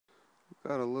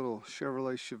Got a little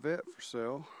Chevrolet Chevette for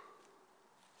sale.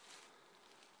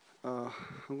 I'm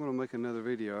going to make another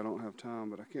video. I don't have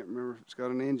time, but I can't remember if it's got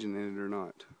an engine in it or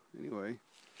not. Anyway,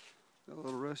 got a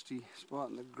little rusty spot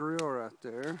in the grill right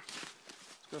there.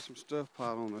 It's got some stuff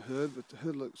piled on the hood, but the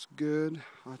hood looks good.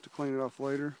 I'll have to clean it off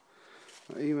later.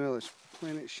 My email is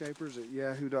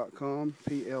planetshapers@yahoo.com.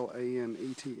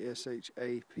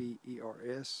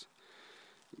 PLANETSHAPERS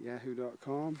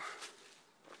yahoo.com.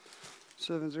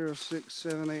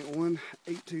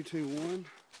 706-781-8221.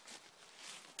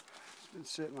 It's been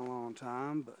sitting a long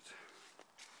time, but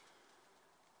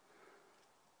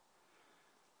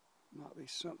might be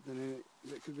something in it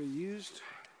that could be used.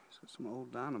 It's got some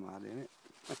old dynamite in it.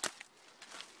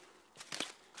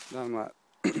 Dynamite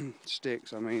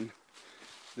sticks, I mean,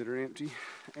 that are empty,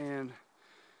 and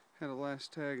had a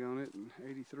last tag on it in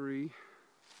 '83.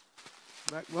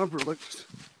 Back bumper looks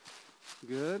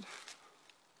good.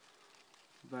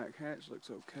 Back hatch looks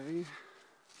okay.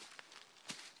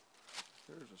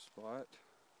 There's a spot.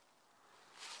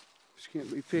 Just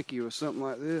can't be picky with something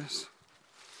like this.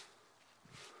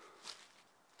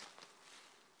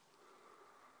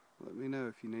 Let me know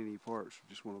if you need any parts or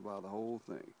just want to buy the whole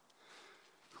thing.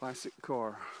 Classic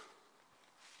car.